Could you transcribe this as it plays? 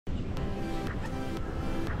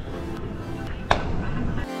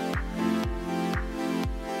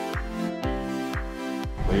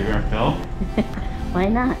Why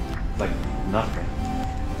not? It's like nothing.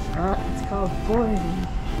 It's called boring.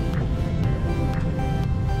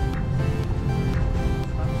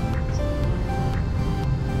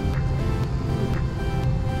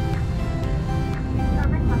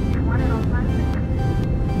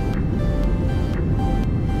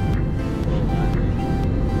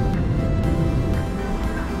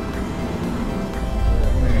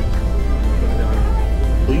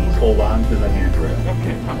 Please hold on to the handrail.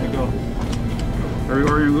 Okay, time to go. Are we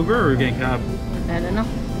ordering Uber or are we getting cab? I don't know.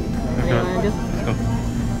 What do you want to do? Let's go.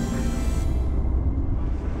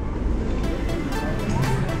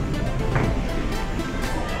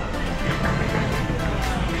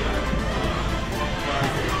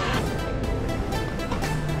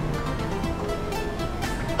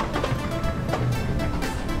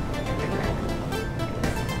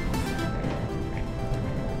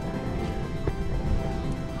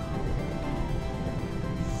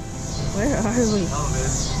 Where are we?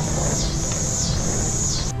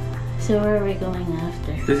 So where are we going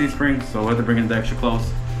after? Disney Springs, so we'll have to bring in the extra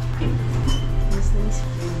clothes. Disney Springs.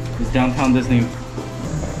 It's downtown Disney.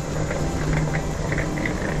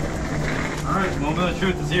 Alright, moment of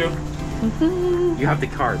truth is you. Woohoo! You have the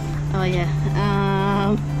card. Oh yeah.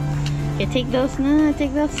 Okay, take those. No,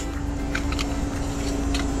 take those.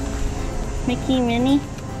 Mickey, Minnie.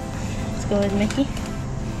 Let's go with Mickey.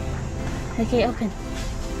 Okay, open.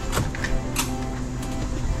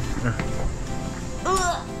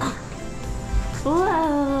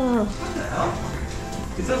 Whoa! What the hell?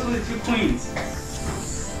 It's us with the two queens.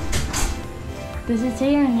 Does it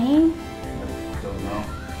say your name? Don't know.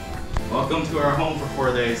 Welcome to our home for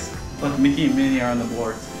 4 days. Look, Mickey and Minnie are on the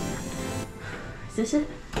boards. Is this it?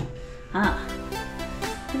 Ah.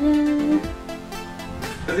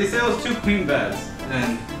 Because they said it was 2 queen beds,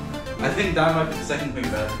 and I think that might be the second queen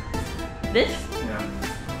bed. This? Yeah.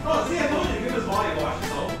 Oh, see, I told you, give us body wash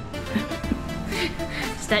soap.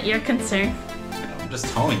 Is that your concern? I'm just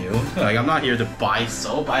telling you. Like, I'm not here to buy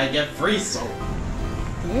soap, I get free soap.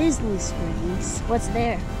 Disney Springs. What's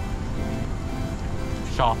there?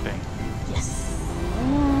 Shopping. Yes.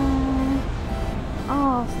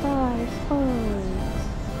 All Star Sports.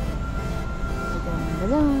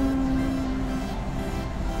 Ba-dum-ba-dum.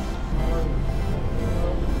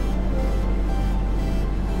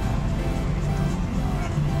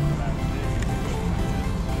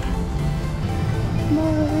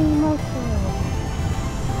 Morimoto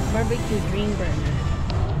Barbecue Dream Burger.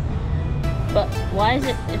 But why is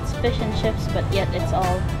it's fish and chips, but yet it's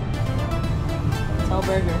all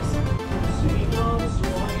burgers?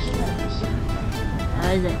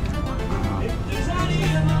 How is it?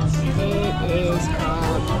 It is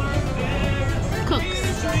called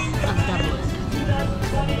Cooks of Dublin.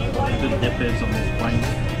 The dip is on this plane.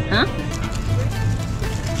 Huh?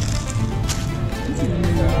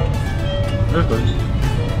 That's good.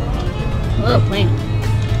 Oh, plain.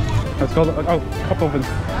 Let's go. Oh, cup open.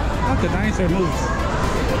 Oh, the dinosaur moves.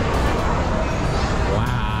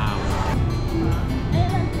 Wow. Hey,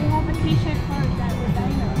 look, they have a t-shirt for that with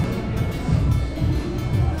dino.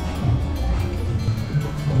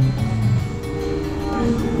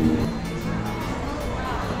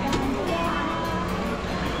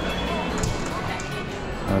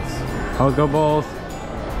 That's Pogo Bowls.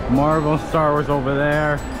 Marvel Star Wars over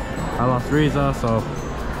there. I lost Riza, so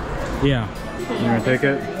yeah. You gonna take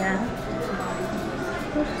it? Yeah.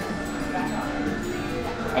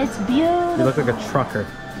 It's beautiful. You look like a trucker.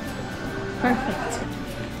 Perfect.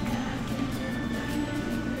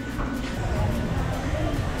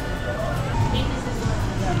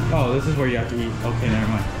 Oh, this is where you have to eat. Okay, never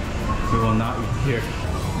mind. We will not eat here.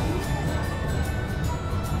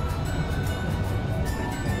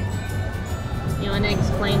 You want to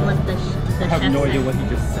explain what the I have chef no idea said? what he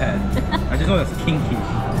just said. I just know that's kinky.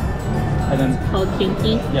 And then Called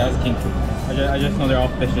kinky. yeah, it's kinky. I just know they're all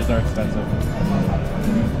fishes are expensive.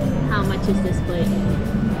 How much is this plate?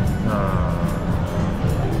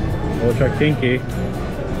 We'll try kinky.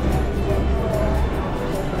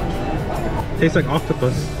 Tastes like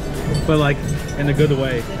octopus, but like in a good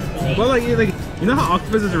way. Well, like you know how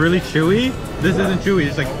octopus is really chewy? This isn't chewy.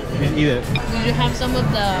 It's like you just eat it. Did you have some of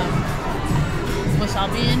the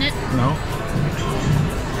wasabi in it? No.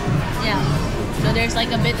 Yeah. So there's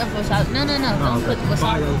like a bit of wasabi. No, don't put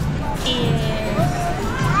wasabi.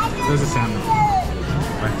 There's a salmon.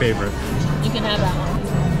 My favorite. You can have that one.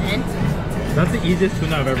 And That's the easiest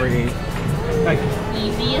tuna I've ever ate. Like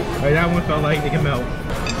easiest. that one felt like it can melt.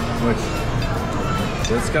 Which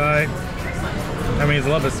this guy, I mean, it's a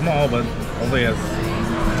little bit small, but hopefully it's.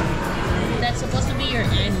 That's supposed to be your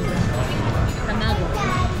end. Tamago.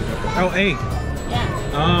 Oh, egg. Yeah.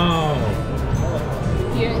 Oh,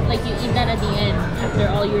 you're like you eat that at the end after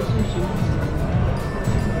all your sushi.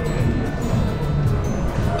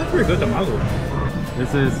 That's pretty good, tamago.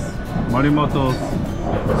 This is Morimoto's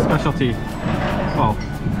specialty. Well,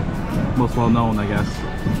 most well known, I guess.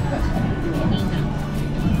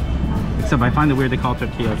 Except I find it weird they call it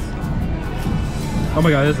tortillas. Oh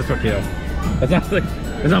my god, this is a tortilla. That's not like,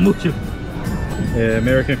 it's not mucho. Yeah,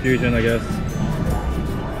 American fusion, I guess.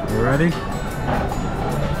 You ready?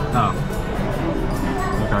 Oh.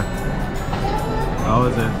 Okay. How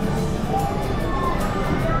is it?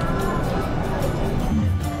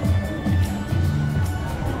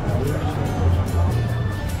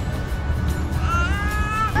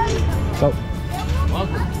 So,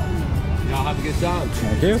 Welcome. Y'all have a good time.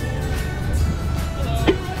 thank you.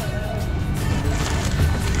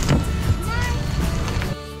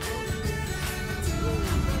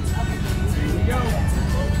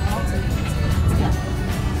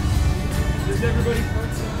 This is everybody's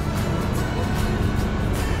first.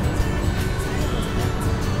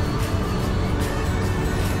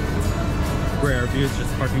 Rare views,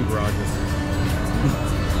 just parking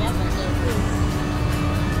garages.